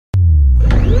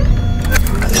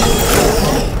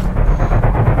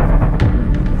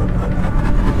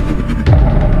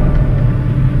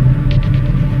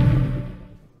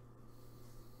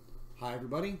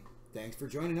for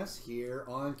joining us here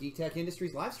on Geektech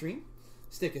Industries live stream.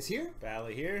 Stick is here.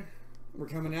 Bally here. We're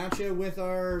coming at you with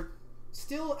our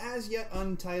still as yet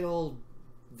untitled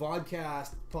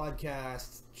vodcast,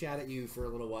 podcast, chat at you for a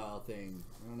little while thing.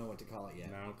 I don't know what to call it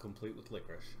yet. Now complete with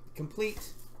licorice.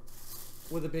 Complete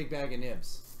with a big bag of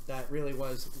nibs. That really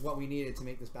was what we needed to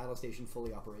make this battle station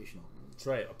fully operational. That's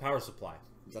right, a power supply.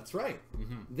 That's right.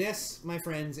 This, my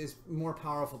friends, is more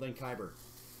powerful than Kyber.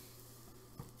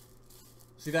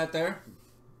 See that there?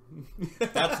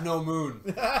 That's no moon.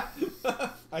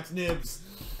 That's nibs.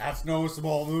 That's no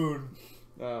small moon.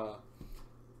 Well,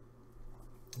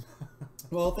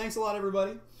 thanks a lot,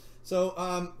 everybody.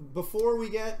 So, before we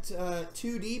get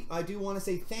too deep, I do want to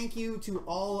say thank you to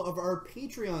all of our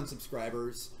Patreon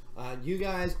subscribers. You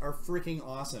guys are freaking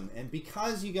awesome. And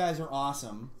because you guys are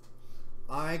awesome,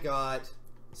 I got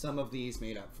some of these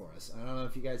made up for us. I don't know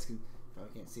if you guys can,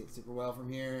 probably can't see it super well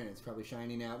from here, and it's probably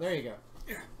shiny now. There you go.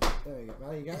 There you go.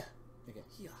 Well, you got it? Okay.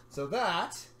 Yeah. So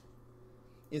that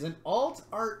is an alt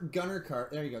art gunner card.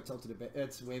 There you go. Tilt it a bit.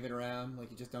 It's wave it around like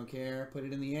you just don't care. Put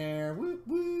it in the air. Whoop,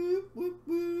 whoop, whoop,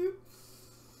 whoop.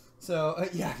 So,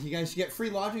 yeah, you guys should get free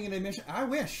lodging and admission. I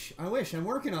wish. I'm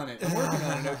working on it.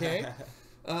 Okay?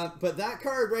 But that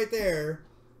card right there,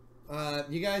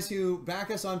 you guys who back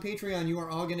us on Patreon, you are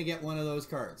all going to get one of those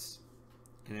cards.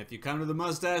 And if you come to the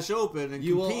Mustache Open and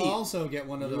you compete, will also get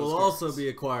one of those you will cards. also be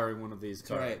acquiring one of these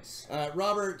cards. Right.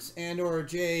 Robert and or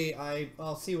Jay,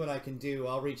 I'll see what I can do.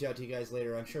 I'll reach out to you guys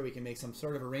later. I'm sure we can make some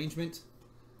sort of arrangement.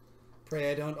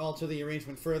 Pray I don't alter the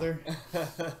arrangement further.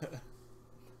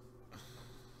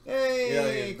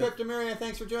 Hey, Cryptomaria,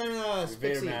 thanks for joining us. Your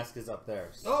Vader mask is up there.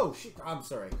 So. Oh, shit. I'm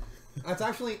sorry. That's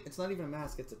actually, it's not even a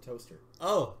mask, it's a toaster.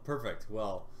 Oh, perfect.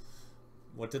 Well,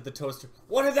 what did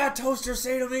that toaster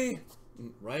say to me?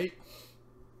 Right?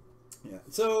 Yeah.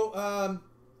 So,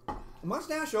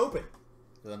 Mustache Open.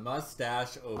 The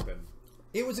Mustache Open.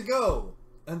 It was a go,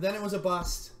 and then it was a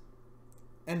bust,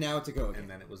 and now it's a go again. And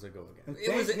then it was a go again.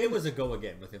 It was a go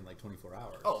again within like 24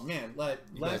 hours. Oh, man.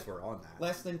 You guys were on that.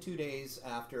 Less than 2 days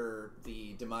after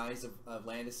the demise of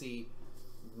Landesy,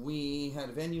 we had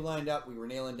a venue lined up. We were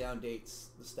nailing down dates.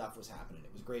 The stuff was happening.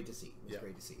 It was great to see.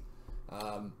 Great to see.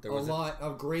 There was a lot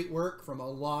of great work from a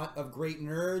lot of great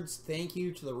nerds. Thank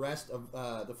you to the rest of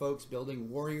the folks building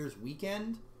Warriors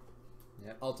Weekend.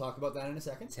 Yep. I'll talk about that in a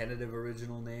second. Tentative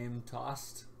original name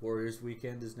tossed. Warriors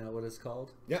Weekend is now what it's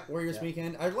called. Yeah, Warriors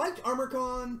Weekend. I liked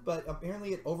ArmorCon, but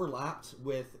apparently it overlapped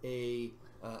with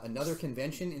another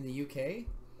convention in the UK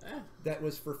that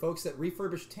was for folks that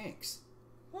refurbish tanks.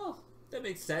 Well, that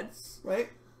makes sense. Right?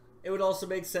 It would also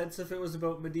make sense if it was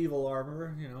about medieval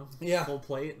armor, you know, full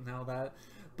plate and all that.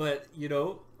 But, you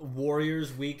know,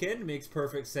 Warriors Weekend makes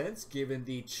perfect sense given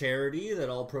the charity that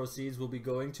all proceeds will be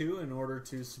going to in order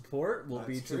to support will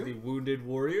be to the Wounded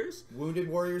Warriors. Wounded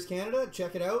Warriors Canada.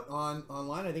 Check it out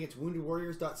online. I think it's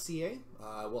woundedwarriors.ca.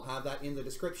 We'll have that in the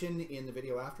description in the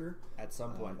video after. At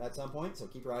some point. So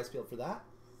keep your eyes peeled for that.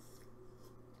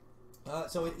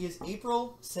 So it is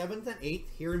April 7th and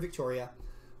 8th here in Victoria.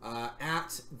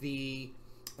 At the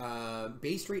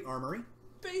Bay Street Armory.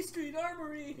 Bay Street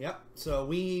Armory! Yep. So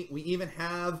we even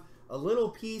have a little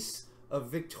piece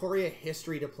of Victoria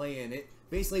history to play in. It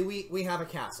basically, we have a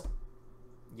castle.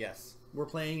 Yes. We're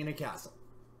playing in a castle.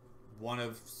 One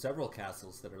of several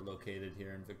castles that are located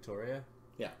here in Victoria.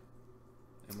 Yeah.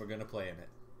 And we're going to play in it.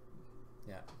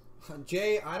 Yeah.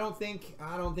 Jay, I don't think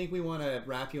we want to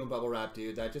wrap you in bubble wrap,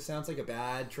 dude. That just sounds like a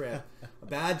bad trip, a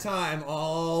bad time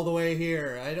all the way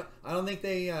here. I don't think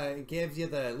they give you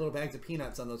the little bags of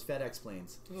peanuts on those FedEx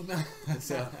planes.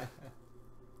 So.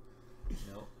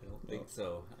 No, I don't think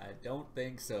so. I don't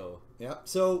think so. Yep.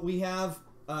 So we have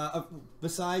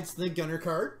besides the gunner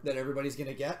card that everybody's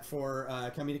gonna get for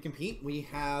coming to compete, we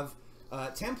have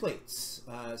templates.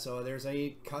 So there's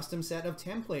a custom set of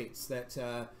templates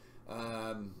that.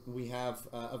 We have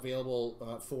available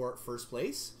for first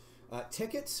place.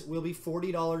 Tickets will be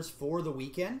 $40 for the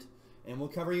weekend, and we'll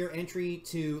cover your entry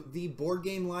to the board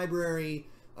game library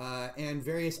and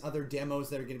various other demos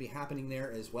that are going to be happening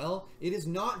there as well. It is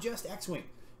not just X-Wing.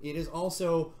 It is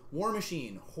also War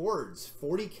Machine, Hordes,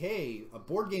 40K, a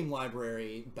board game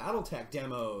library, BattleTech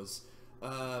demos,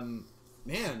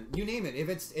 man, you name it. If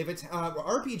it's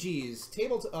RPGs,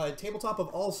 tabletop of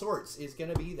all sorts is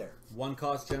going to be there. One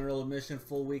cost general admission,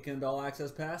 full weekend all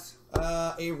access pass.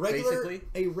 A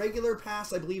regular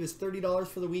pass, I believe, is $30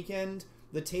 for the weekend.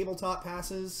 The tabletop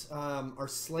passes are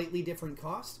slightly different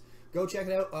cost. Go check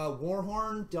it out.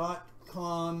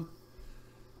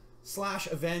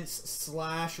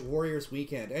 warhorn.com/events/Warriors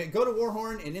Weekend. Go to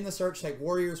Warhorn and in the search type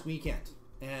Warriors Weekend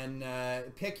and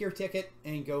pick your ticket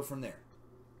and go from there.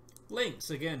 Links,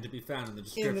 again, to be found in the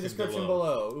description,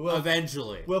 below.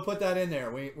 Eventually. We'll put that in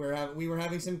there. We were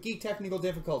having some geek technical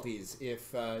difficulties,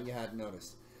 if you hadn't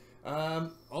noticed.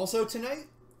 Also tonight,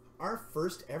 our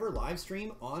first ever live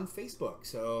stream on Facebook.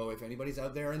 So if anybody's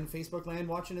out there in Facebook land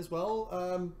watching as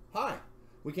well, hi.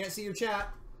 We can't see your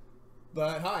chat,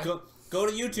 but hi. Go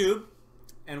to YouTube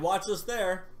and watch us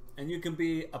there, and you can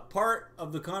be a part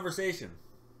of the conversation.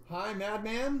 Hi,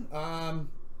 Madman.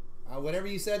 Whatever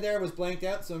you said there was blanked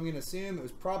out, so I'm going to assume it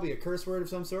was probably a curse word of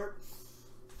some sort.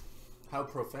 How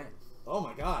profane. Oh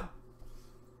my god.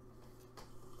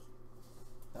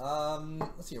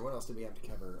 Let's see here. What else did we have to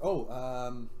cover?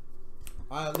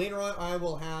 Later on I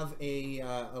will have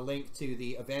a link to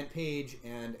the event page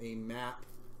and a map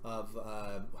of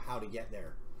how to get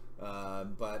there.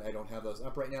 But I don't have those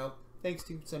up right now, thanks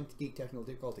to some geek technical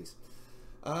difficulties.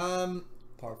 Par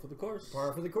for the course.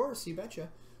 Par for the course, you betcha.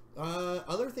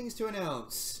 Other things to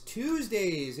announce.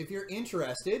 Tuesdays, if you're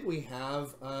interested, we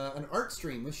have an art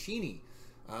stream with Sheeny.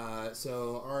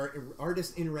 So our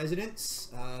artist in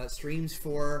residence streams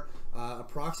for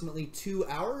approximately 2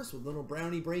 hours with a little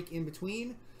brownie break in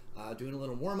between, doing a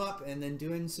little warm-up and then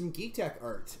doing some Geektech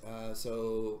art.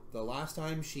 So the last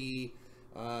time she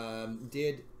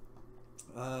did,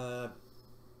 I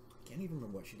can't even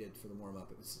remember what she did for the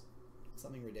warm-up. It was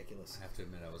something ridiculous. I have to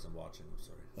admit I wasn't watching. I'm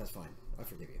sorry. That's fine. I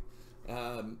forgive you.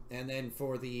 And then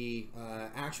for the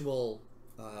actual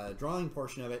drawing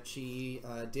portion of it, she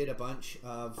did a bunch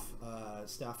of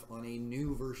stuff on a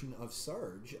new version of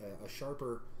Sarge, a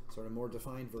sharper, sort of more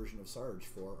defined version of Sarge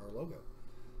for our logo.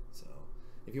 So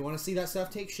if you want to see that stuff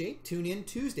take shape, tune in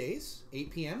Tuesdays,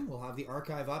 8 p.m. We'll have the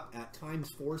archive up at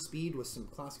 ×4 speed with some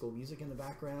classical music in the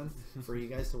background for you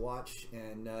guys to watch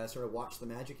and sort of watch the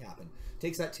magic happen.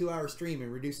 Takes that 2-hour stream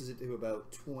and reduces it to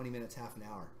about 20 minutes, half an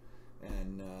hour.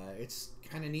 And it's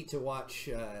kind of neat to watch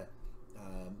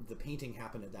the painting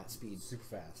happen at that speed. Super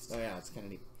fast. Oh yeah, it's kind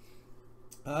of neat.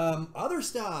 Other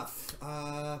stuff.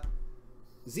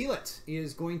 Zealot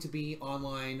is going to be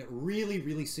online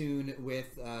really soon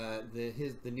with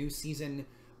the new season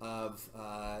of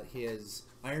his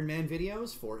Iron Man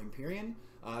videos for Empyrean.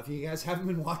 If you guys haven't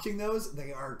been watching those,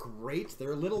 they are great.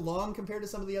 They're a little long compared to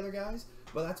some of the other guys,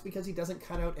 but that's because he doesn't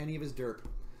cut out any of his derp.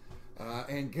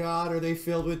 And God, are they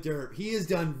filled with derp. He has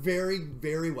done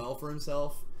very well for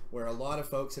himself, where a lot of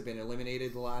folks have been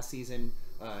eliminated the last season.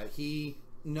 He,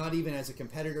 not even as a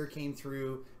competitor, came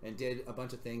through and did a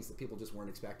bunch of things that people just weren't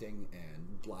expecting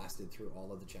and blasted through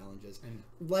all of the challenges, and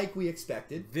like we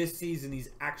expected. This season, he's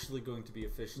actually going to be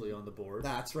officially on the board.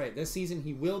 That's right. This season,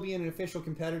 he will be an official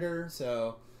competitor,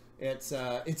 so it's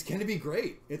going to be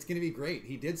great. It's going to be great.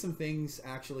 He did some things,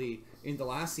 actually, in the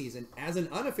last season as an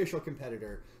unofficial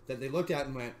competitor that they looked at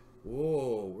and went,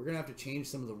 whoa, we're going to have to change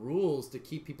some of the rules to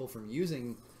keep people from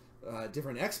using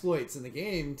different exploits in the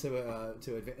game to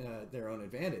their own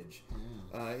advantage.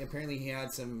 Apparently he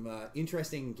had some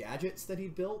interesting gadgets that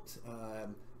he'd built,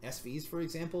 SVs for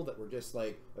example, that were just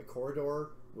like a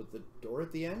corridor with the door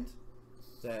at the end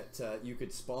that you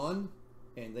could spawn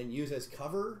and then use as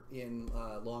cover in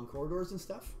long corridors and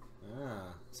stuff.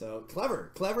 So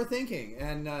clever thinking.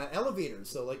 And elevators,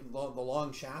 so like the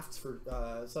long shafts for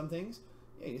some things.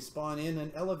 Yeah, you spawn in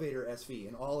an elevator SV,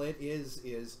 and all it is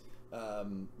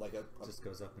like a just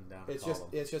goes up and down.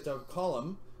 It's just a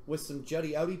column with some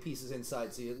jutty outy pieces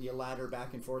inside, so you ladder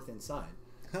back and forth inside.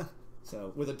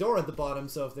 So with a door at the bottom,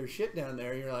 so if there's shit down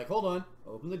there, you're like, hold on,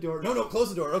 open the door. No, close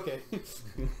the door. Okay.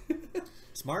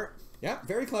 Smart. Yeah,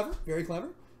 very clever.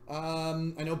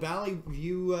 I know Bally,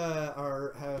 you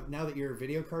have now that your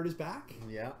video card is back.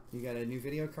 Yeah, you got a new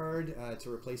video card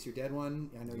to replace your dead one.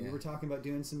 I know you were talking about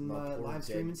doing some live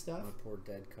streaming stuff. My poor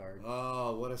dead card.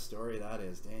 Oh, what a story that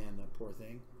is! Damn, that poor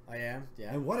thing. I am.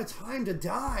 Yeah. And what a time to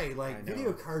die! Like,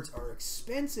 video cards are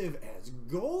expensive as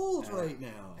gold right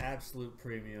now. Absolute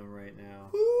premium right now.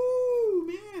 Woo,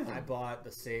 man! I bought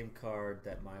the same card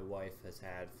that my wife has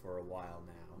had for a while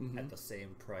now at the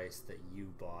same price that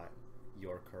you bought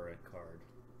your current card.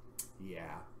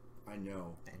 Yeah, I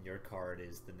know. And your card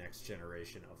is the next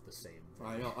generation of the same.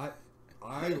 I know.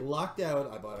 I lucked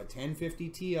out. I bought a 1050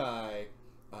 Ti,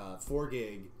 4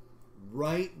 gig,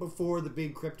 right before the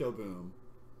big crypto boom.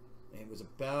 And it was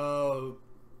about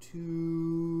I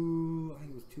think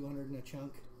it was 200 and a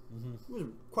chunk. It was a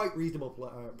quite reasonable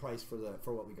price for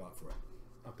what we got for it.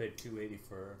 I paid $280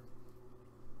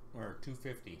 or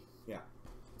 $250. Yeah.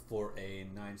 For a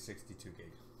 962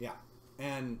 gig. Yeah.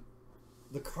 And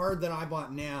the card that I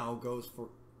bought now goes for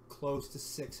close to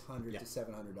 $600 to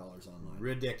 $700 online.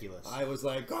 Ridiculous. I was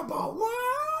like,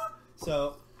 what?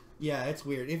 So, Yeah, it's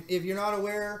weird. If you're not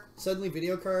aware, suddenly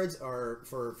video cards are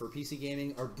for PC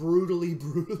gaming are brutally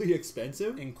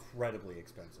expensive. Incredibly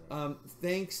expensive.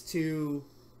 Thanks to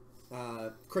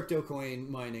crypto coin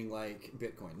mining like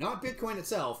Bitcoin. Not Bitcoin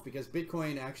itself, because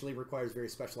Bitcoin actually requires very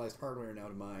specialized hardware now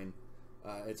to mine.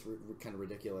 It's kind of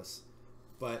ridiculous.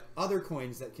 But other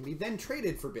coins that can be then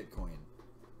traded for Bitcoin.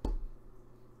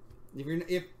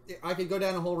 If I could go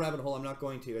down a whole rabbit hole, I'm not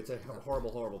going to. It's a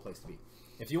horrible place to be.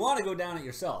 If you want to go down it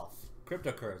yourself,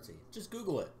 cryptocurrency, just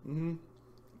Google it. Mm-hmm.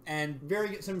 And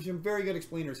some very good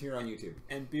explainers here on YouTube.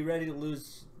 And be ready to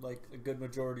lose like a good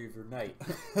majority of your night.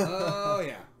 Oh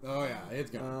yeah,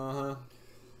 it's gone.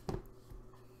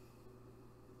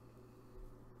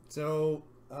 So,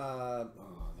 there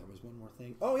was one more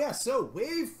thing. Oh yeah, so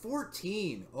Wave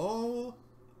 14. Oh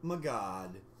my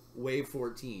God, Wave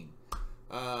 14.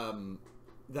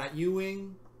 That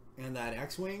U-wing and that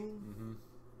X-wing. Mm-hmm.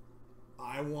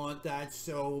 I want that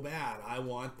so bad. I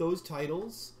want those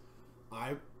titles.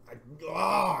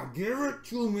 Give it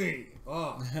to me.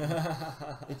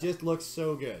 It just looks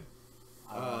so good.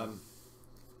 Yeah.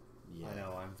 I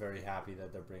know. I'm very happy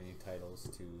that they're bringing titles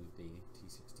to the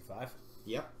T65.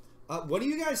 Yep. What do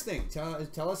you guys think?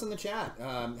 Tell us in the chat.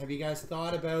 Have you guys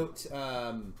thought about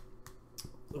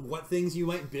what things you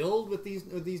might build with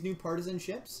these new partisan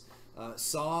ships?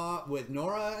 Saw with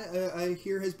Nora, I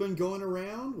hear, has been going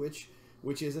around, which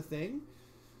is a thing.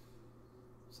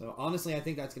 So honestly, I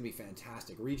think that's going to be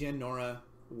fantastic. Regen Nora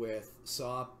with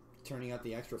Saw turning up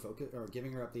the extra focus, or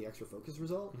giving her up the extra focus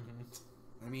result.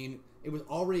 Mm-hmm. I mean, it was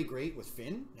already great with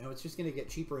Finn. Now it's just going to get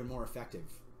cheaper and more effective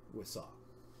with Saw.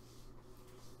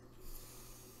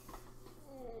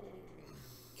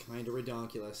 Kind of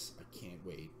redonkulous. I can't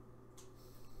wait.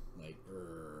 Like,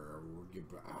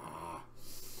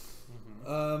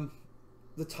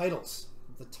 the titles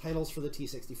for the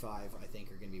T65, I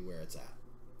think, are going to be where it's at.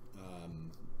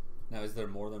 Now, is there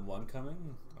more than one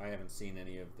coming? I haven't seen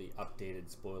any of the updated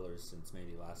spoilers since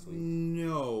maybe last week.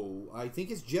 No, I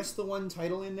think it's just the one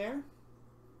title in there.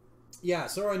 Yeah,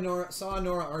 Saw Nora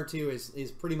R2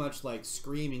 is pretty much like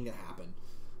screaming to happen.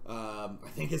 I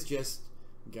think it's just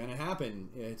gonna happen.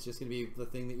 It's just gonna be the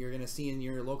thing that you're gonna see in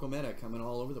your local meta coming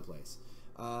all over the place.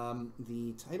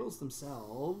 The titles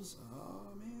themselves,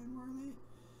 oh man, where are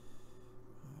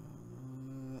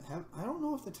they? I don't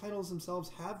know if the titles themselves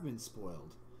have been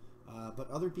spoiled, but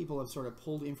other people have sort of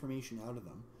pulled information out of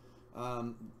them.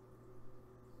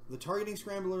 The targeting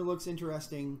scrambler looks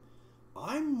interesting.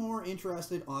 I'm more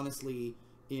interested, honestly,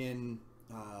 in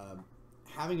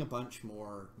having a bunch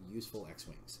more useful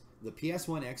X-Wings. The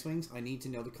PS1 X-Wings, I need to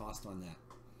know the cost on that.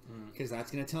 Because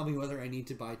that's going to tell me whether I need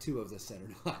to buy 2 of this set or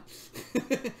not.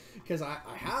 Because I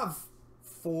have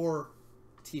 4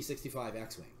 T65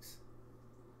 X-Wings.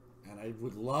 And I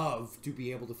would love to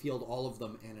be able to field all of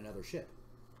them and another ship.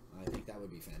 I think that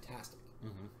would be fantastic.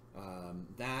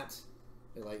 Mm-hmm.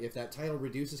 If that title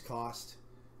reduces cost,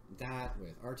 that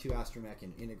with R2 Astromech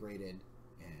and integrated,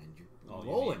 and you're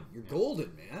rolling. You're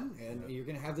golden, man. And you're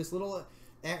going to have this little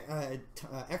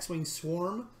X-Wing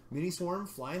swarm, mini swarm,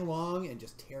 flying along and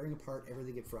just tearing apart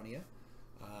everything in front of you.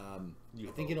 I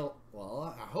think I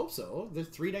hope so. The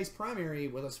 3 dice primary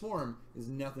with a swarm is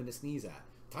nothing to sneeze at.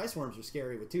 TIE swarms are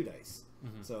scary with 2 dice.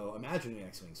 Mm-hmm. So imagine an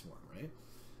X-Wing swarm, right?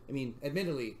 I mean,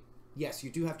 admittedly, yes, you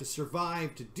do have to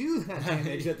survive to do that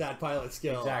damage at that pilot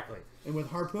skill. Exactly. And with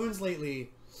harpoons lately,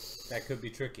 that could be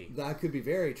tricky. That could be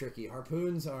very tricky.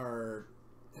 Harpoons are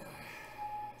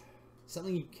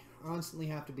something you constantly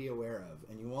have to be aware of.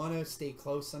 And you want to stay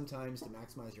close sometimes to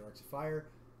maximize your arcs of fire.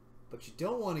 But you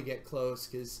don't want to get close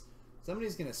because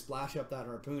somebody's going to splash up that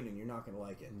harpoon and you're not going to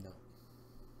like it. No.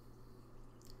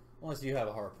 Unless you have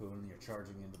a harpoon and you're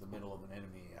charging into the middle of an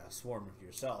enemy swarm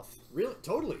yourself. Really?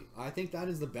 Totally. I think that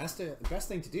is the best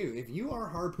thing to do. If you are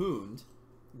harpooned,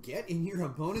 get in your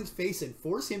opponent's face and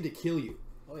force him to kill you.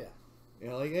 Oh, yeah. You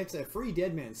know, like it's a free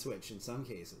dead man switch in some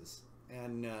cases.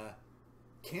 And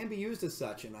can be used as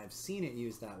such, and I've seen it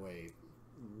used that way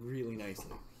really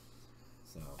nicely.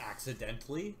 So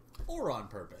accidentally or on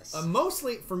purpose?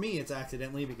 Mostly, for me, it's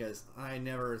accidentally because I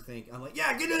never think, I'm like,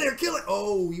 yeah, get in there, kill it!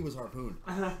 Oh, he was harpooned.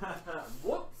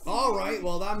 Whoops. Alright,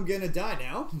 well, I'm gonna die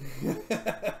now. As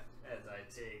I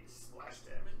take splash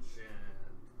damage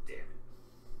and damage.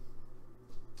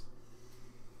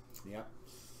 Yep.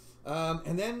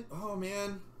 And then, oh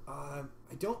man, I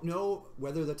don't know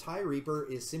whether the TIE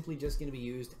Reaper is simply just going to be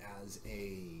used as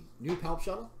a new Palp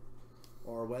Shuttle,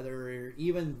 or whether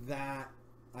even that,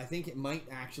 I think it might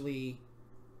be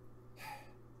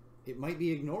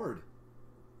ignored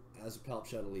as a Palp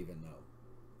Shuttle even though,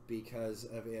 because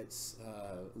of its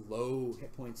low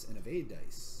hit points and evade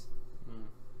dice.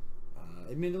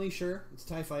 Admittedly, sure, it's a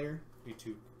TIE fighter. Be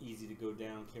too easy to go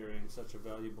down carrying such a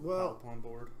valuable prop on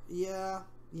board. Yeah.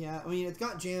 I mean, it's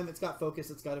got jam, it's got focus,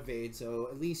 it's got evade, so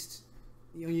at least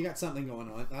you got something going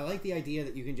on. I like the idea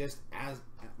that you can just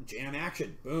jam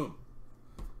action, boom.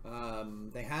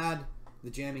 They had the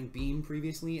jamming beam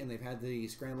previously, and they've had the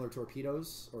scrambler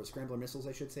torpedoes, or scrambler missiles,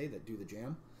 I should say, that do the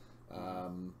jam.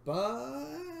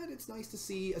 But it's nice to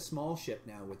see a small ship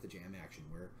now with the jam action,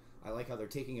 where I like how they're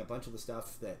taking a bunch of the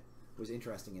stuff that was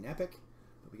interesting in Epic,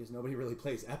 but because nobody really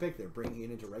plays Epic, they're bringing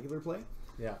it into regular play.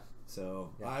 Yeah. So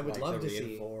I would love to see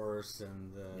reinforce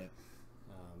and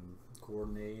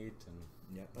coordinate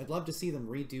and I'd love to see them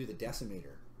redo the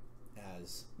decimator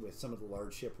as with some of the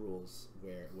large ship rules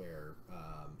where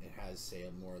it has, say,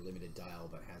 a more limited dial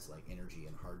but has like energy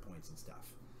and hard points and stuff,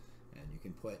 and you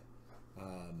can put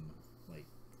like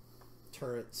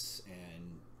turrets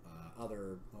and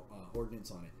other ordnance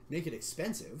on it. Make it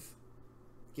expensive.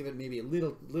 Give it maybe a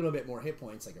little bit more hit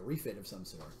points, like a refit of some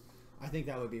sort. I think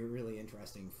that would be really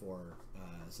interesting for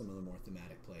some of the more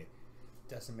thematic play.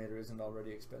 Decimator isn't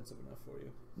already expensive enough for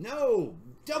you. No!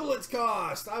 Double its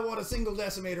cost! I want a single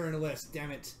decimator in a list,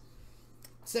 damn it.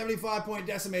 75-point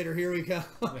decimator, here we go.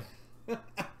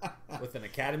 With an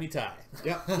academy tie.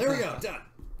 Yep, there we go, done.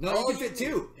 No, you can fit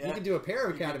two. Yeah. You can do a pair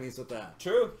of academies with that.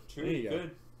 True, there you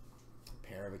good. Go. A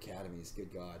pair of academies,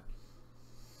 good God.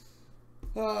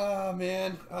 Oh,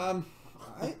 man.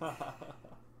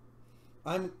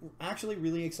 I'm actually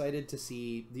really excited to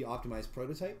see the optimized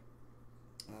prototype.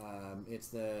 It's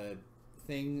the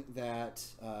thing that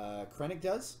Krennic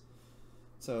does.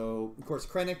 So, of course,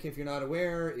 Krennic, if you're not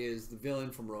aware, is the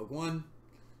villain from Rogue One.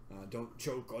 Don't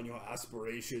choke on your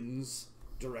aspirations,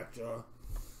 director.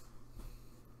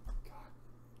 God,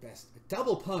 best.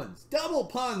 Double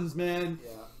puns, man.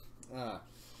 Yeah.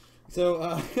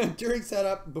 So, during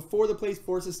setup, before the place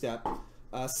forces step,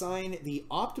 assign the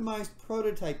optimized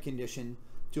prototype condition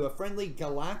to a friendly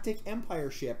Galactic Empire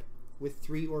ship with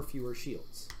 3 or fewer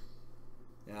shields.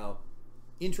 Now,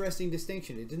 interesting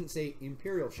distinction. It didn't say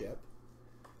Imperial ship.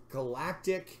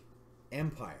 Galactic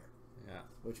Empire. Yeah.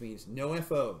 Which means no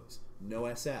FOs, no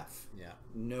SF. Yeah.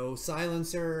 No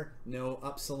silencer, no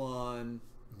Upsilon.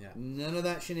 Yeah. None of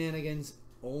that shenanigans.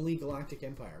 Only Galactic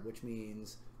Empire, which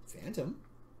means Phantom.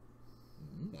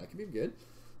 That could be good.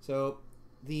 So,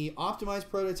 the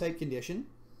optimized prototype condition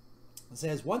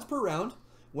says once per round,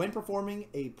 when performing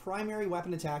a primary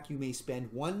weapon attack, you may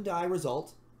spend 1 die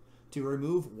result to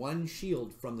remove 1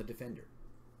 shield from the defender.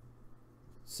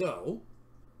 So,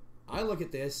 I look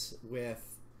at this with,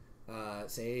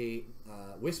 say,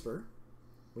 Whisper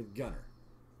with Gunner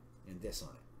and this on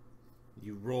it.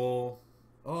 You roll.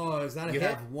 Oh, is that a hit? You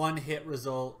have 1 hit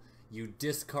result. You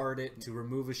discard it to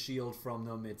remove a shield from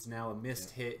them. It's now a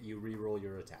missed hit. You re-roll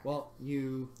your attack. Well,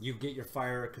 you get your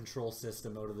fire control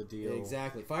system out of the deal.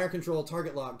 Exactly. Fire control,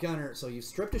 target lock, gunner. So you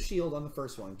stripped a shield on the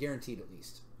first one, guaranteed at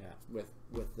least. Yeah.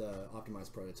 With the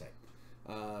optimized prototype.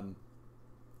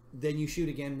 Then you shoot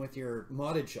again with your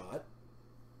modded shot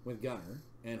with gunner,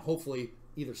 and hopefully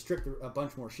either strip a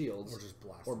bunch more shields or just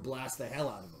blast the hell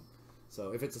out of them.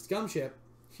 So if it's a scum ship,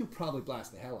 you probably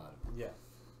blast the hell out of them. Yeah.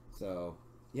 So.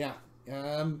 Yeah,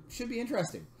 should be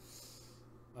interesting.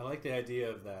 I like the idea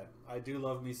of that. I do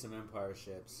love me some Empire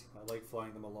ships. I like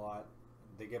flying them a lot.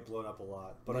 They get blown up a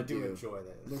lot, but I do enjoy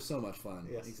that. They're so much fun.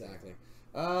 Yes, exactly.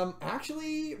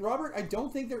 Actually, Robert, I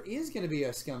don't think there is going to be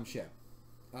a scum ship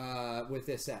with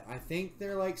this set. I think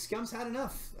they're like, scum's had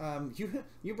enough.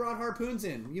 You brought harpoons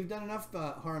in. You've done enough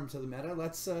harm to the meta.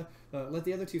 Let's let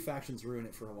the other 2 factions ruin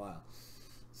it for a while.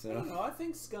 So I don't know. I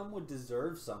think scum would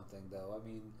deserve something, though. I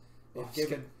mean.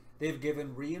 They've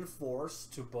given reinforce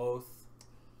to both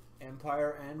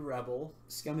Empire and Rebel.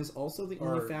 Scum is also the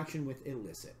only faction with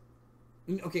illicit.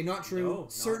 Okay, not true. No,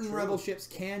 Certain not true. Rebel ships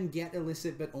can get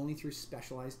illicit, but only through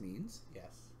specialized means.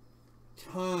 Yes.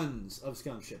 Tons of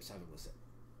Scum ships have illicit.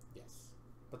 Yes.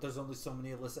 But there's only so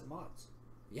many illicit mods.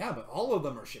 Yeah, but all of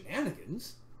them are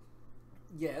shenanigans.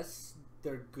 Yes,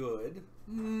 they're good.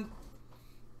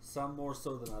 Some more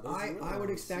so than others. I would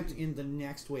expect in the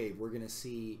next wave we're going to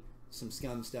see some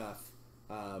Scum stuff,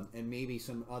 and maybe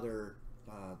some other,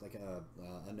 like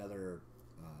another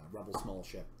Rebel small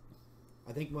ship.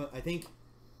 I think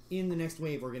in the next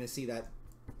wave we're going to see that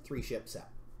 3-ship set.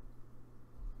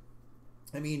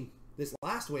 I mean, this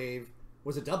last wave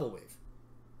was a double wave,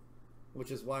 which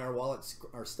is why our wallets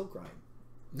are still crying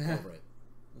over it.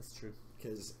 That's true.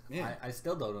 Because I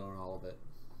still don't own all of it.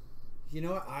 You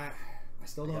know what? I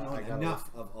still don't know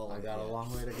enough of all of it. I got a long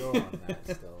way to go on that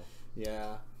still.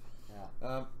 Yeah.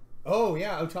 Oh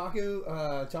yeah,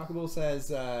 Otaku says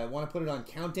want to put it on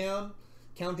countdown.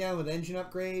 Countdown with engine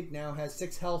upgrade now has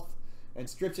 6 health and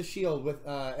strips a shield with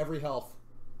every health.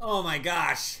 Oh my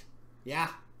gosh. Yeah.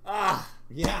 Ah.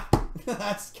 Yeah.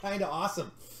 That's kind of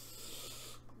awesome.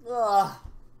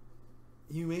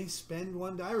 You may spend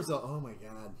 1 die result. Oh my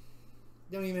god.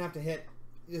 You don't even have to hit.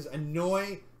 You just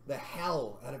annoy the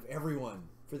hell out of everyone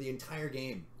for the entire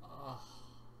game.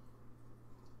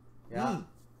 Yeah.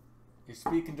 You're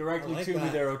speaking directly to me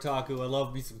there, Otaku. I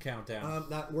love me some Countdown.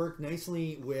 That worked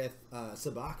nicely with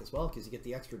Sabak as well, because you get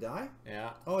the extra die. Yeah.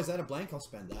 Oh, is that a blank? I'll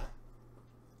spend that.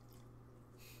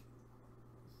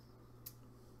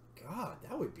 God,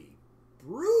 that would be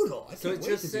brutal. I so can't it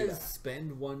wait just to says do that.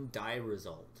 spend 1 die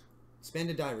result. Spend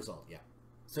a die result, yeah.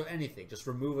 So anything. Just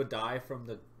remove a die from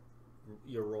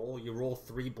your roll. You roll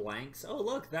 3 blanks. Oh,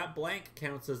 look, that blank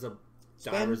counts as a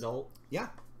die result. Yeah.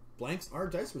 Blanks are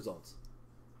dice results.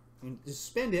 And to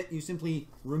spend it, you simply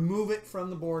remove it from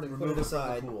the board and put it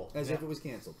aside as if it was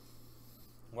canceled.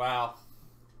 Wow.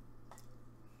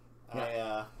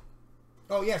 Yeah.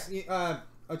 Oh, yes.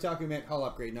 Otaku meant hull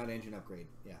upgrade, not engine upgrade.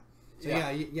 Yeah. So,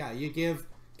 you give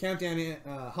Countdown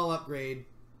hull upgrade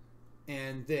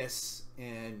and this,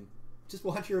 and just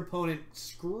watch your opponent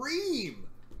scream.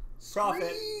 Profit.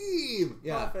 Scream!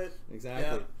 Yeah. Profit.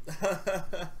 Exactly.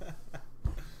 Yep.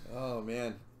 Oh,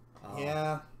 man. Oh,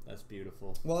 yeah. That's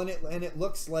beautiful. Well, and it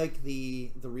looks like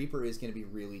the Reaper is going to be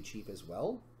really cheap as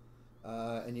well.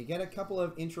 And you get a couple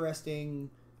of interesting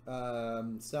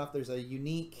stuff. There's a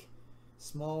unique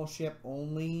small ship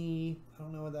only. I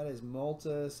don't know what that is.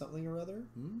 Malta something or other.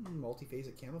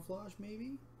 Multi-phasic camouflage,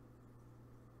 maybe?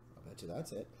 I bet you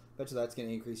that's it. Bet you that's going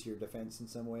to increase your defense in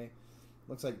some way.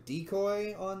 Looks like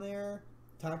decoy on there.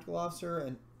 Tactical officer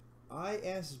and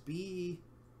ISB.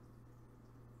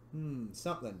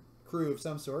 Something. Crew of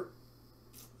some sort.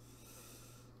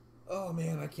 Oh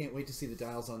man, I can't wait to see the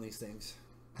dials on these things.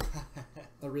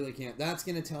 I really can't. That's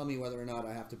going to tell me whether or not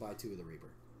I have to buy 2 of the Reaper.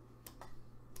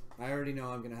 I already know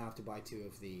I'm going to have to buy 2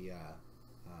 of the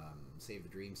Save the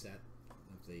Dream set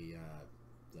of the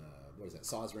what is that?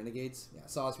 Saw's Renegades. Yeah,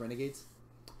 Saw's Renegades.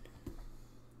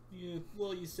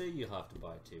 Well, you say you have to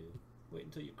buy 2. Wait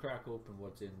until you crack open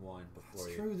what's in one before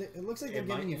That's true. It looks like they're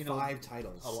giving you 5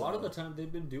 titles. A lot of the time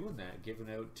they've been doing that, giving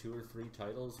out 2 or 3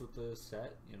 titles with the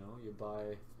set. You know, you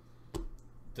buy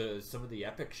some of the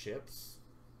epic ships.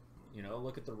 You know,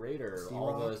 look at the Raider,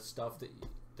 all the stuff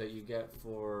that you get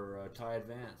for TIE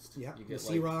Advanced. Yeah, you get the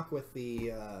Sea Rock with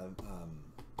the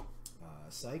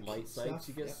Psych light stuff. sights.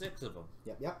 You get 6 of them.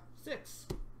 Yep. 6.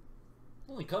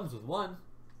 Only comes with 1.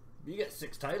 You get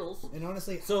 6 titles. And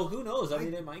honestly... So who knows? I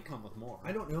mean, it might come with more.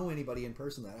 I don't know anybody in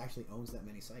person that actually owns that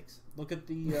many Sykes. Look at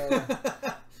the...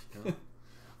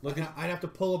 I'd have to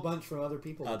pull a bunch from other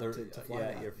people to fly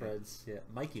that. Your friends. Yeah.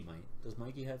 Mikey might. Does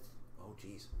Mikey have... Oh,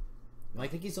 jeez. I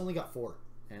think he's only got 4.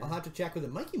 Yeah. I'll have to check with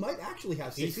him. Mikey might actually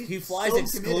have 6. He flies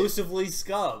exclusively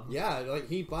Scum. Yeah, like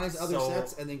he buys other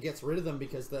sets and then gets rid of them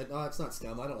because it's not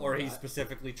Scum. I don't know. Or he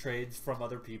specifically trades from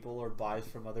other people or buys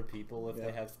from other people if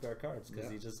they have spare cards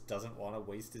because he just doesn't want to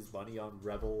waste his money on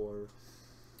Rebel or...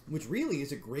 Which really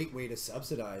is a great way to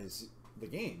subsidize the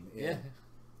game. Yeah.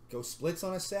 Go splits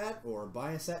on a set or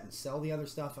buy a set and sell the other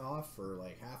stuff off for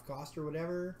like half cost or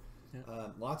whatever. Yeah.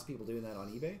 Lots of people doing that on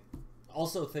eBay.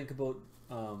 Also think about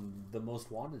the Most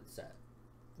Wanted set.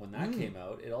 When that came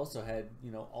out, it also had,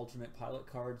 alternate pilot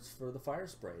cards for the fire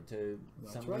spray to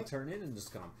somebody turn in into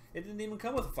Scum. It didn't even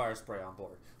come with a fire spray on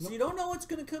board. So you don't know what's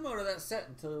going to come out of that set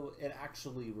until it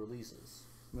actually releases.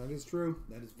 That is true.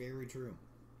 That is very true.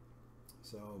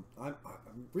 So, I'm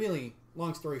really,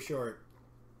 long story short,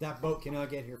 that boat cannot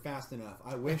get here fast enough.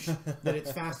 I wish that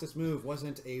its fastest move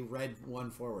wasn't a red one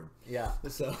forward. Yeah.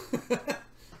 So,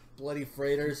 bloody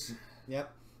freighters. Yep.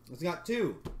 It's got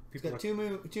 2. It's got two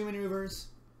maneuvers.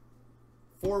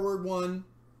 Forward 1,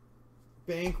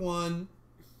 bank 1,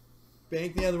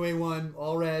 bank the other way 1,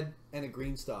 all red, and a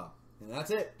green stop. And that's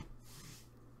it.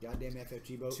 Goddamn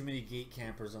FFG boat. Too many gate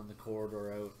campers on the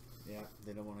corridor out. Yeah.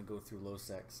 They don't want to go through low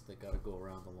sex. They got to go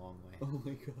around the long way. Oh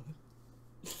my god.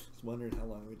 I was wondering how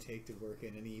long it would take to work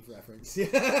in an Eve reference.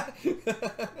 Yeah.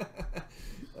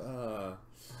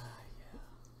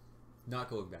 Not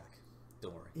going back.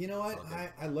 Don't worry. You know what?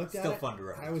 I looked at it. Still fun to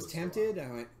reference. I was tempted.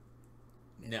 I went,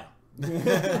 no.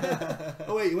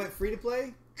 Oh wait, you went free to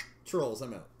play? Trolls,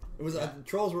 I'm out. It was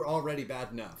Trolls were already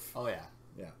bad enough. Oh yeah.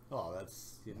 Yeah. Oh,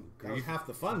 that's that was half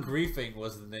the fun. Griefing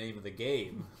was the name of the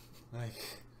game.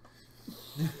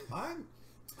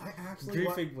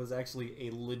 Griefing was actually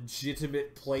a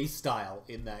legitimate play style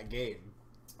in that game.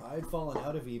 I'd fallen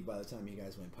out of Eve by the time you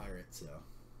guys went pirate, so.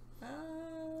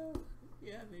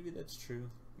 Yeah, maybe that's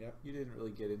true. Yep. You didn't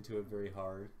really get into it very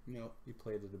hard. No. You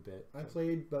played it a bit. I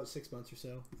played about 6 months or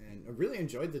so, and I really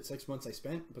enjoyed the 6 months I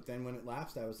spent, but then when it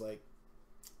lapsed, I was like,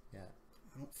 yeah,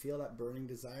 I don't feel that burning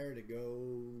desire to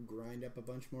go grind up a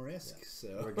bunch more ISK. Yeah.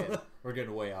 So we're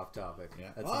getting way off topic. Yeah.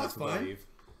 That's fine. Eve.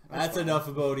 That's enough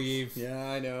about Eve.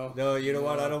 Yeah, I know. No, you know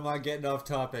what? I don't mind getting off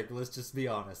topic. Let's just be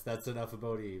honest. That's enough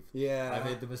about Eve. Yeah. I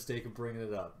made the mistake of bringing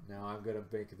it up. Now I'm going to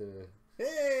make the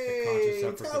Hey, conscious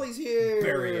effort Tally's here.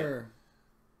 bury it.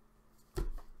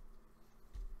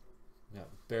 No,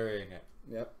 burying it.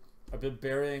 Yep. I've been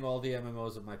burying all the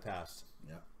MMOs of my past.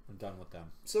 Yep. I'm done with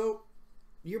them. So,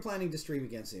 you're planning to stream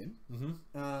again soon.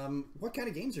 Mm-hmm. What kind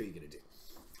of games are you going to do?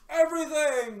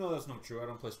 Everything! No, that's not true. I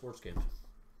don't play sports games.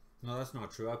 No, that's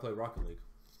not true. I play Rocket League.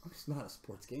 It's not a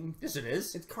sports game. Yes, it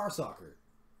is. It's car soccer.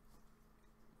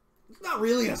 It's not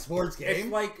really a sports game. It's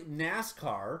like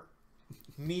NASCAR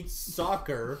meets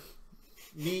soccer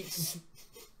meets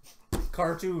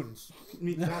cartoons.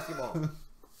 Meets basketball.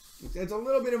 It's a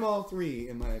little bit of all three,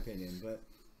 in my opinion. But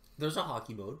there's a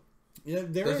hockey mode. Yeah,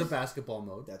 there's a basketball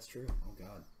mode. That's true. Oh,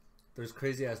 God. There's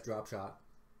crazy ass drop shot,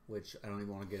 which I don't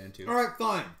even want to get into. All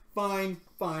right,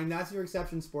 fine. That's your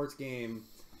exception. Sports game.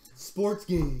 Sports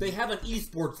game. They have an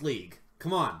esports league.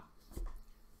 Come on.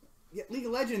 Yeah, League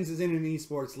of Legends is in an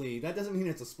esports league. That doesn't mean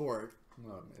it's a sport.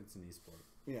 Well, it's an esport.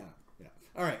 Yeah.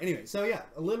 All right. Anyway, so yeah,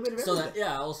 a little bit of everything.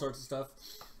 All sorts of stuff.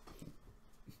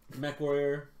 Mech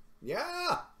Warrior.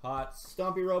 Yeah. Hots.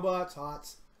 Stompy Robots.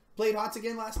 Hots. Played Hots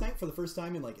again last night for the first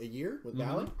time in like a year with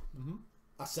Ballad. Mm-hmm.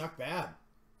 I suck bad.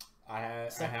 I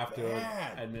have to.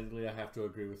 Admittedly, I have to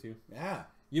agree with you. Yeah.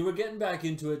 You were getting back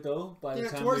into it though. By the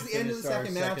time towards the end of the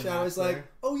second match, I was like,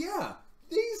 "Oh yeah,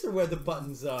 these are where the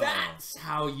buttons are." That's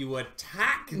how you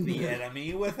attack the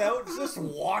enemy without just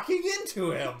walking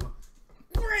into him.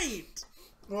 Great.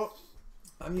 Well,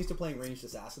 I'm used to playing ranged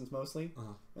assassins mostly,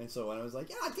 and so when I was like,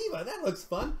 "Yeah, Diva, that looks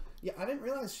fun," yeah, I didn't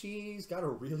realize she's got a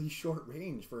really short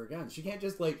range for a gun. She can't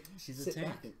just like sit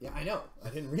back. And, yeah, I know. I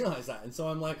didn't realize that, and so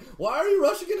I'm like, "Why are you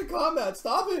rushing into combat?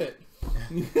 Stop it!"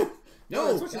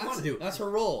 No, that's what you want to do. That's her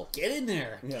role. Get in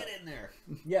there. Yeah. Get in there.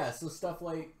 Yeah, so stuff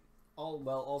like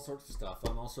all sorts of stuff.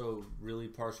 I'm also really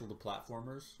partial to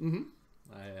platformers. Mm-hmm.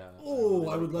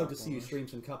 I would love to see you stream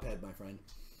some Cuphead, my friend.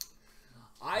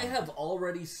 I have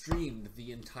already streamed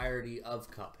the entirety of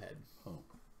Cuphead. Oh.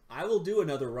 I will do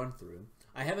another run through.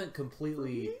 I haven't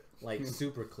completely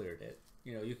super cleared it.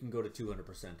 You know, you can go to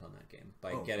 200% on that game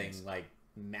by getting like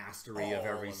mastery of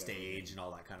every stage and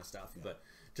all that kind of stuff. Yeah. But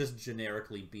just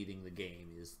generically beating the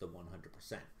game is the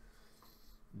 100%.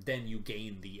 Then you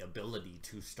gain the ability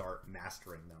to start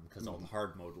mastering them because all the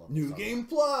hard mode levels. New Game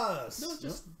Plus! No,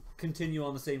 just continue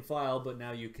on the same file, but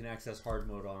now you can access hard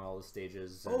mode on all the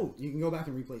stages. Oh, you can go back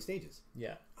and replay stages.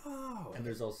 Yeah. Oh. And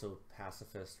there's also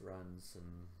pacifist runs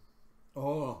and...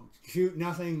 Oh, shoot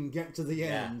nothing, get to the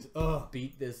end. Oh.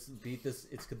 Beat this.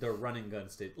 It's the running gun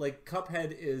stage. Like,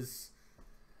 Cuphead is...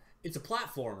 It's a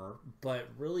platformer, but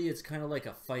really it's kind of like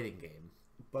a fighting game.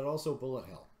 But also bullet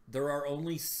hell. There are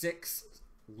only 6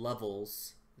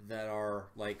 levels that are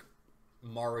like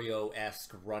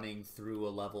Mario-esque, running through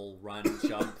a level, run,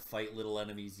 jump, fight little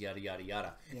enemies, yada yada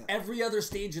yada. Yeah. Every other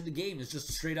stage in the game is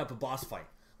just straight up a boss fight.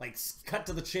 Like, cut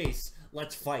to the chase,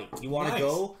 let's fight. You want to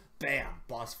go? Bam,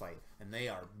 boss fight. And they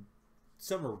are...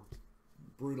 Some are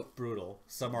brutal.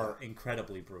 Some are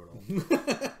incredibly brutal.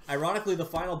 Ironically, the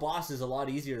final boss is a lot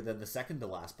easier than the second to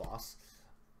last boss.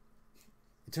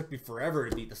 It took me forever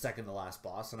to beat the second to last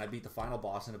boss, and I beat the final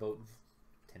boss in about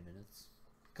 10 minutes.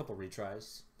 A couple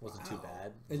retries. Wasn't too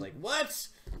bad. I was like, what?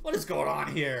 What is going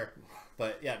on here?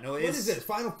 But yeah, no, what is this?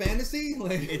 Final Fantasy?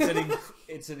 Like...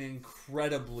 it's an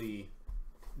incredibly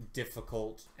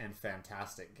difficult and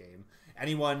fantastic game.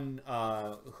 Anyone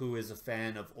who is a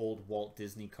fan of old Walt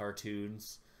Disney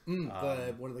cartoons,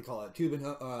 what do they call it? Tube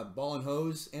and ball and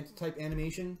hose type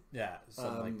animation. Yeah,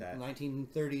 something like that.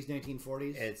 1930s,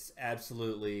 1940s. It's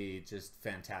absolutely just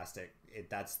fantastic.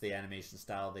 That's the animation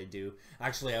style they do.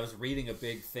 Actually, I was reading a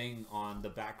big thing on the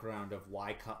background of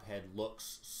why Cuphead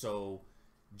looks so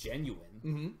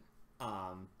genuine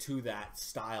to that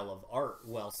style of art,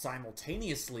 while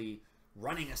simultaneously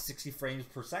running at 60 frames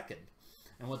per second.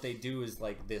 And what they do is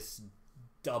like this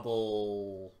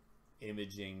double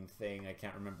imaging thing, I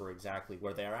can't remember exactly,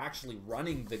 where they're actually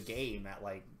running the game at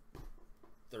like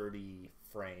 30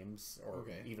 frames or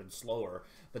even slower,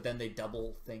 but then they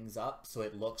double things up so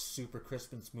it looks super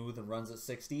crisp and smooth and runs at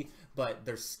 60, but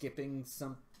they're skipping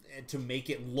some to make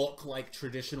it look like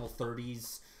traditional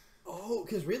 30s. Oh,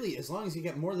 because really, as long as you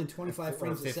get more than 25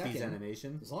 frames a second,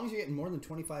 animation. As long as you're getting more than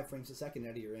 25 frames a second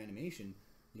out of your animation,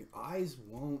 your eyes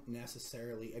won't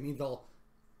necessarily... I mean,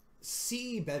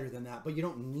 see better than that, but you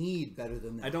don't need better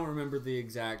than that. I don't remember the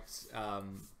exact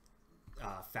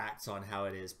facts on how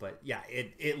it is, but yeah,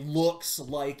 it looks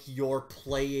like you're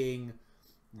playing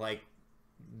like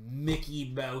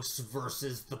Mickey Mouse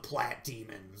versus the Plant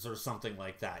Demons or something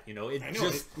like that. You know, it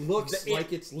looks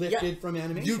like it's lifted from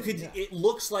animation. You could. It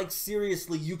looks like,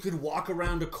 seriously, you could walk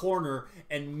around a corner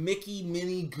and Mickey,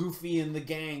 Minnie, Goofy, and the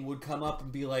gang would come up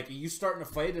and be like, "Are you starting a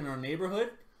fight in our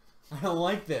neighborhood? I don't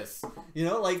like this." You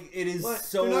know, like, it is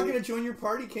so... They're not going to join your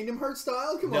party Kingdom Hearts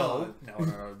style? Come on.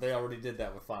 No. They already did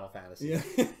that with Final Fantasy.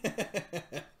 Yeah.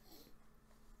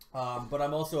 But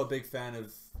I'm also a big fan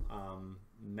of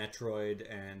Metroid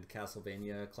and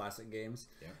Castlevania classic games.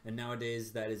 Yeah. And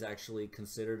nowadays, that is actually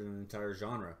considered an entire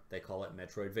genre. They call it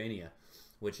Metroidvania,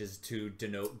 which is to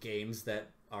denote games that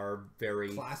are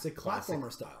very... Classic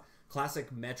platformer style. Classic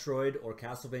Metroid or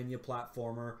Castlevania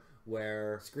platformer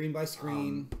where... Screen by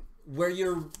screen... where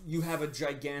you have a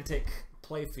gigantic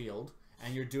play field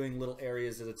and you're doing little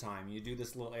areas at a time. You do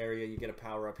this little area, you get a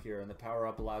power up here, and the power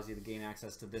up allows you to gain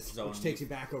access to this zone. Which takes you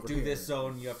back over here. Do this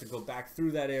zone, you have to go back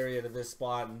through that area to this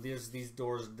spot, and there's these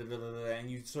doors,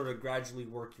 and you sort of gradually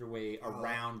work your way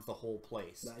around the whole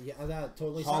place. That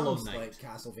totally sounds like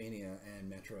Castlevania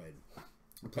and Metroid.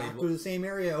 Back through the same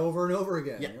area over and over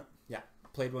again. Yeah.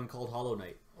 Played one called Hollow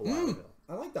Knight a while ago.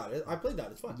 I like that. I played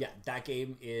that. It's fun. Yeah, that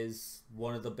game is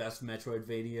one of the best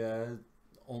Metroidvania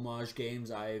homage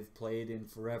games I've played in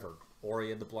forever.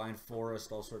 Ori and the Blind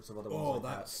Forest, all sorts of other ones like that.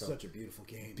 Oh, that's such a beautiful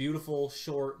game. Beautiful,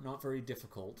 short, not very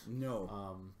difficult.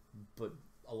 No. But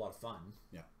a lot of fun.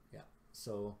 Yeah. Yeah.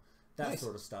 So, that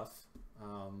sort of stuff. Do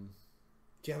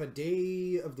you have a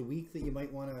day of the week that you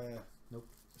might want to... Nope.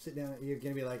 Sit down, you're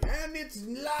going to be like, and it's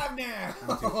live now!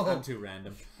 I'm too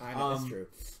random. I know, that's true.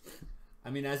 I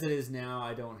mean, as it is now,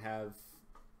 I don't have...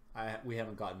 we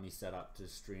haven't gotten me set up to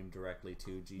stream directly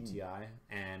to GTI,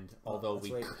 and although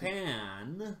we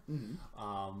can,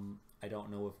 I don't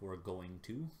know if we're going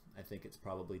to. I think it's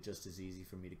probably just as easy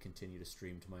for me to continue to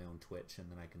stream to my own Twitch, and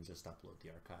then I can just upload the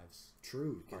archives.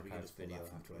 True. Archives video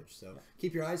on Twitch. So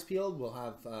keep your eyes peeled. We'll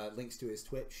have links to his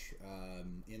Twitch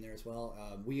in there as well.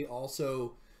 We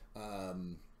also...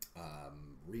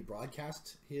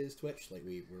 rebroadcast his Twitch. Like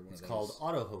we're one it's of those. Called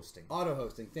auto hosting. Auto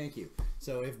hosting. Thank you.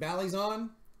 So if Bally's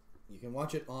on, you can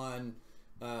watch it on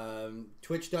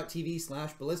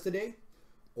twitch.tv/BallistaDay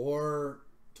or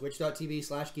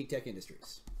twitch.tv/Geektech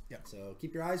Industries. Yeah. So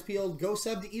keep your eyes peeled. Go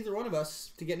sub to either one of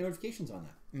us to get notifications on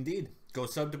that. Indeed. Go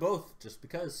sub to both, just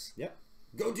because. Yep.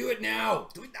 Go do it now.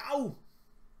 Do it now.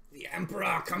 The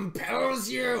Emperor compels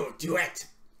you. Do it.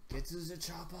 Get to the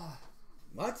chopper.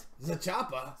 What? The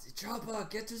chopper? The chopper.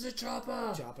 Get to the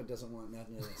chopper. Chopper doesn't want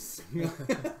nothing of this.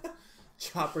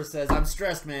 Chopper says, "I'm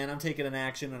stressed, man. I'm taking an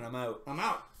action and I'm out." I'm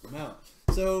out.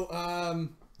 So, I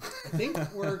think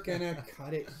we're gonna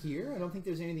cut it here. I don't think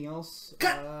there's anything else.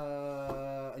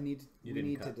 Cut. We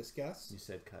need to discuss. You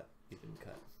said cut. You didn't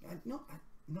cut. No,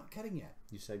 I'm not cutting yet.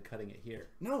 You said cutting it here.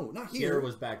 No, not here. Here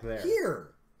was back there.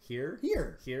 Here. Here.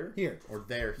 Here. Here. Here. Or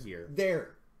there. Here.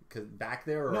 There. Cause back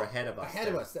there or ahead of us? Ahead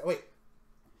of us. Wait.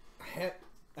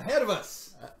 Ahead of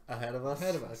us. Ahead of us.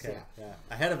 Ahead of us. Okay. Yeah.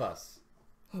 Ahead of us.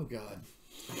 Oh God.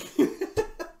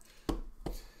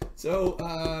 So,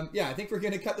 I think we're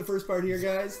going to cut the first part here,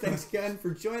 guys. Thanks again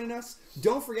for joining us.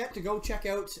 Don't forget to go check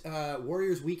out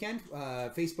Warriors Weekend,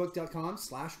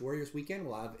 facebook.com/Warriors Weekend.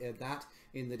 We'll have that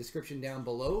in the description down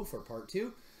below for part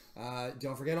 2.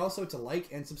 Don't forget also to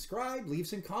like and subscribe, leave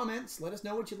some comments, let us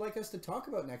know what you'd like us to talk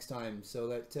about next time so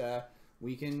that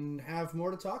we can have more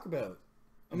to talk about.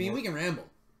 I mean, we can ramble.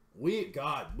 We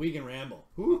can ramble.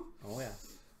 Whew. Oh, yeah.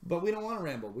 But we don't want to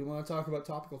ramble. We want to talk about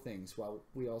topical things while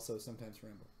we also sometimes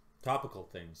ramble. Topical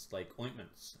things like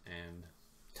ointments and...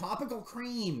 Topical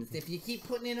creams. If you keep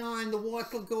putting it on, the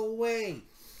wart will go away.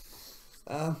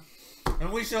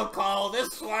 And we shall call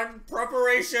this one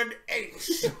Preparation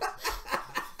H.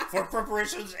 For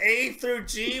preparations A through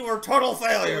G, we're total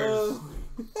failures.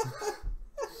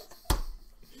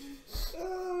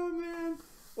 Oh, man.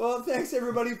 Well, thanks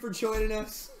everybody for joining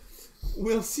us.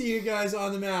 We'll see you guys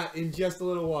on the mat in just a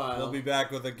little while. We'll be back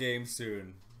with a game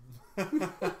soon. God,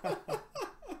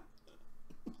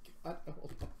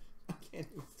 hold on. I can't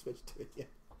even switch to it yet.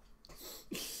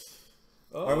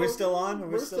 Oh, are we still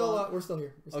on? We're still on? We're still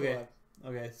here. We're still okay.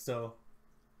 Live. Okay, so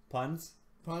puns?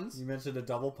 Puns? You mentioned a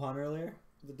double pun earlier?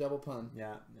 The double pun.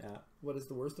 Yeah. What is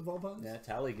the worst of all puns? Yeah,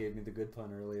 Tally gave me the good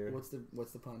pun earlier.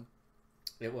 What's the pun?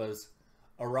 It was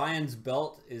Orion's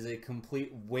belt is a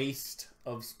complete waste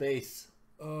of space.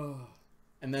 Oh.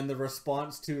 And then the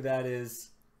response to that is,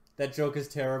 that joke is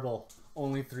terrible.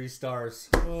 Only 3 stars.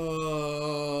 Oh.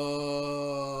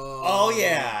 Oh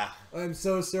yeah. I'm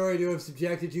so sorry to have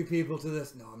subjected you people to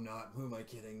this. No, I'm not. Who am I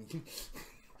kidding?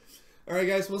 All right,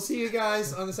 guys. We'll see you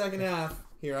guys on the second half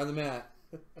here on the mat.